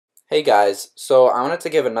Hey guys, so I wanted to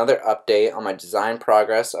give another update on my design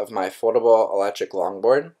progress of my foldable electric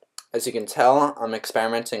longboard. As you can tell, I'm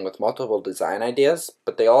experimenting with multiple design ideas,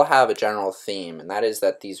 but they all have a general theme, and that is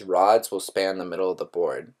that these rods will span the middle of the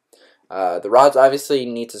board. The rods obviously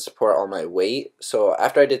need to support all my weight, so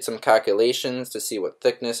after I did some calculations to see what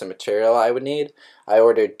thickness and material I would need, I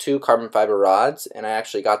ordered 2 carbon fiber rods, and I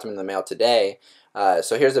actually got them in the mail today.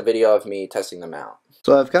 So here's a video of me testing them out.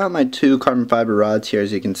 So I've got my 2 carbon fiber rods here,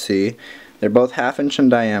 as you can see. They're both 1/2 inch in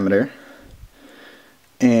diameter,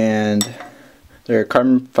 and they're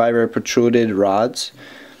carbon fiber protruded rods,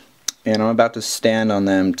 and I'm about to stand on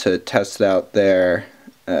them to test out their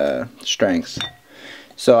strengths.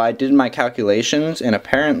 So I did my calculations, and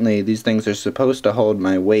apparently these things are supposed to hold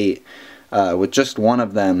my weight with just one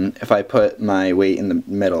of them if I put my weight in the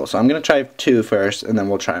middle. So I'm going to try 2 first, and then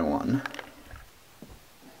we'll try 1.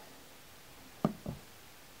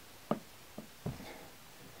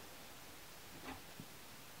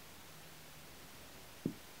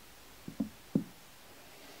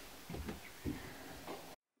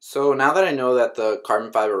 So now that I know that the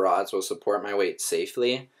carbon fiber rods will support my weight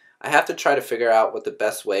safely, I have to try to figure out what the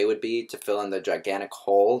best way would be to fill in the gigantic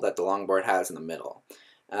hole that the longboard has in the middle.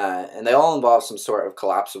 And they all involve some sort of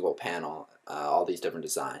collapsible panel, all these different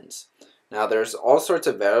designs. Now there's all sorts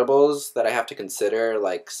of variables that I have to consider,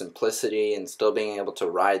 like simplicity and still being able to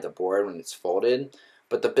ride the board when it's folded.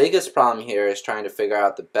 But the biggest problem here is trying to figure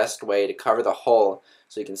out the best way to cover the hole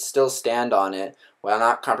so you can still stand on it while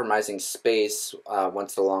not compromising space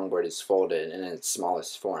once the longboard is folded in its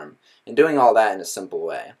smallest form, and doing all that in a simple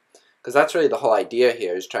way. Because that's really the whole idea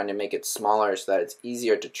here, is trying to make it smaller so that it's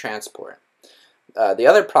easier to transport. The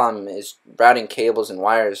other problem is routing cables and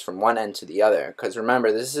wires from one end to the other, because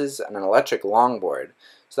remember, this is an electric longboard,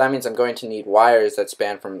 so that means I'm going to need wires that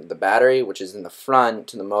span from the battery, which is in the front,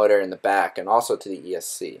 to the motor in the back, and also to the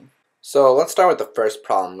ESC. So let's start with the first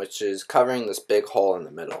problem, which is covering this big hole in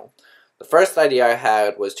the middle. The first idea I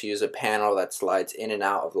had was to use a panel that slides in and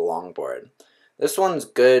out of the longboard. This one's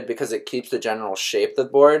good because it keeps the general shape of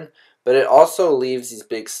the board, but it also leaves these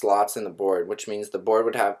big slots in the board, which means the board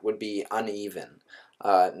would be uneven.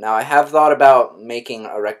 Now I have thought about making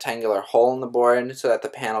a rectangular hole in the board so that the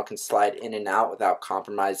panel can slide in and out without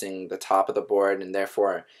compromising the top of the board, and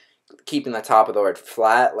therefore keeping the top of the board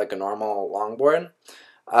flat like a normal longboard.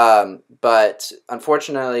 But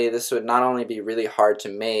unfortunately this would not only be really hard to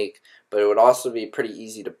make, but it would also be pretty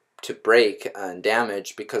easy to break and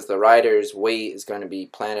damage, because the rider's weight is going to be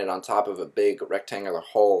planted on top of a big rectangular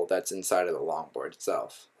hole that's inside of the longboard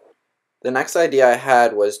itself. The next idea I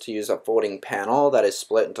had was to use a folding panel that is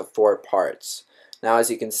split into 4 parts. Now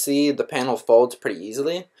as you can see, the panel folds pretty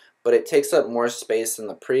easily, but it takes up more space than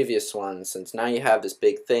the previous one, since now you have this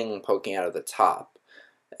big thing poking out of the top.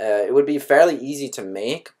 It would be fairly easy to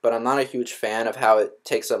make, but I'm not a huge fan of how it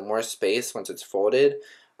takes up more space once it's folded.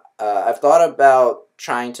 I've thought about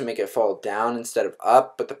trying to make it fold down instead of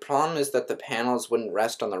up, but the problem is that the panels wouldn't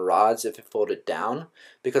rest on the rods if it folded down,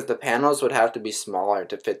 because the panels would have to be smaller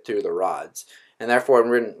to fit through the rods, and therefore it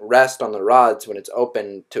wouldn't rest on the rods when it's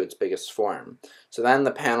open to its biggest form. So then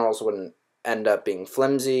the panels wouldn't end up being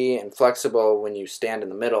flimsy and flexible when you stand in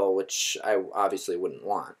the middle, which I obviously wouldn't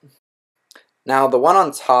want. Now the one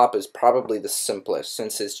on top is probably the simplest,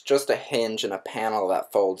 since it's just a hinge and a panel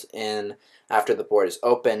that folds in after the board is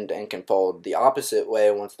opened and can fold the opposite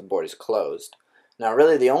way once the board is closed. Now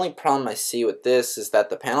really the only problem I see with this is that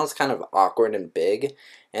the panel is kind of awkward and big,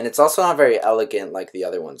 and it's also not very elegant like the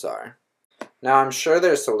other ones are. Now I'm sure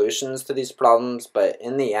there are solutions to these problems, but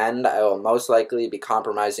in the end I will most likely be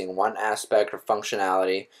compromising one aspect or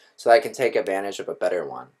functionality so that I can take advantage of a better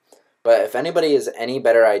one. But if anybody has any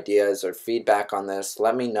better ideas or feedback on this,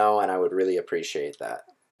 let me know, and I would really appreciate that.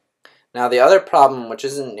 Now the other problem, which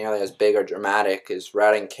isn't nearly as big or dramatic, is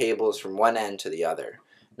routing cables from one end to the other.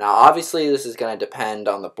 Now obviously this is going to depend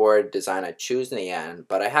on the board design I choose in the end,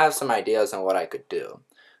 but I have some ideas on what I could do.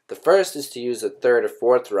 The first is to use a 3rd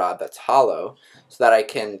or 4th rod that's hollow so that I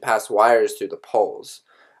can pass wires through the poles.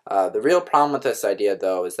 The real problem with this idea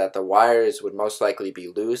though is that the wires would most likely be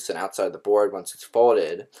loose and outside the board once it's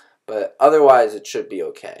folded, but otherwise it should be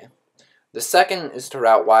okay. The second is to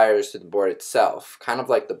route wires to the board itself, kind of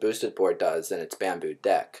like the boosted board does in its bamboo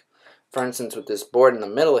deck. For instance, with this board in the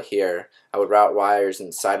middle here, I would route wires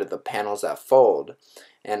inside of the panels that fold.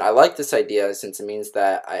 And I like this idea since it means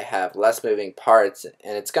that I have less moving parts,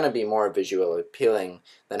 and it's going to be more visually appealing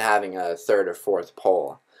than having a 3rd or 4th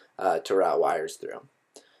pole to route wires through.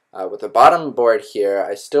 With the bottom board here,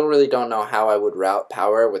 I still really don't know how I would route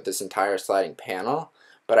power with this entire sliding panel,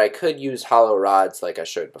 but I could use hollow rods like I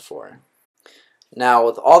showed before. Now,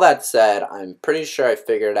 with all that said, I'm pretty sure I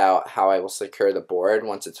figured out how I will secure the board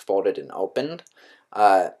once it's folded and opened.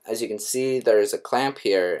 As you can see, there's a clamp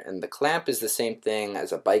here, and the clamp is the same thing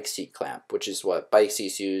as a bike seat clamp, which is what bike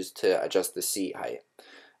seats use to adjust the seat height.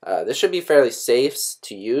 This should be fairly safe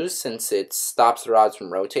to use since it stops the rods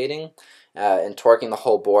from rotating and torquing the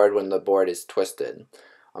whole board when the board is twisted.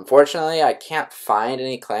 Unfortunately, I can't find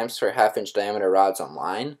any clamps for half-inch diameter rods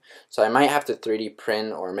online, so I might have to 3D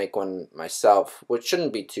print or make one myself, which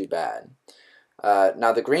shouldn't be too bad.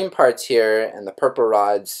 Now the green parts here and the purple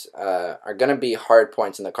rods are going to be hard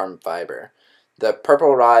points in the carbon fiber. The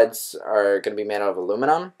purple rods are going to be made out of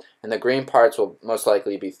aluminum, and the green parts will most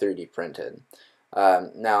likely be 3D printed.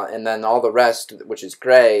 And then all the rest, which is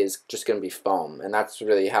gray, is just going to be foam, and that's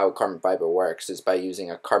really how carbon fiber works, is by using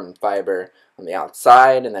a carbon fiber on the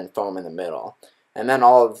outside and then foam in the middle. And then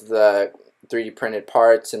all of the 3D printed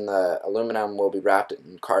parts in the aluminum will be wrapped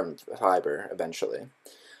in carbon fiber eventually.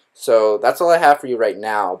 So that's all I have for you right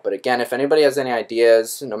now, but again, if anybody has any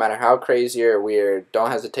ideas, no matter how crazy or weird,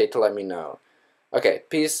 don't hesitate to let me know. Okay,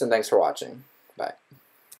 peace and thanks for watching. Bye.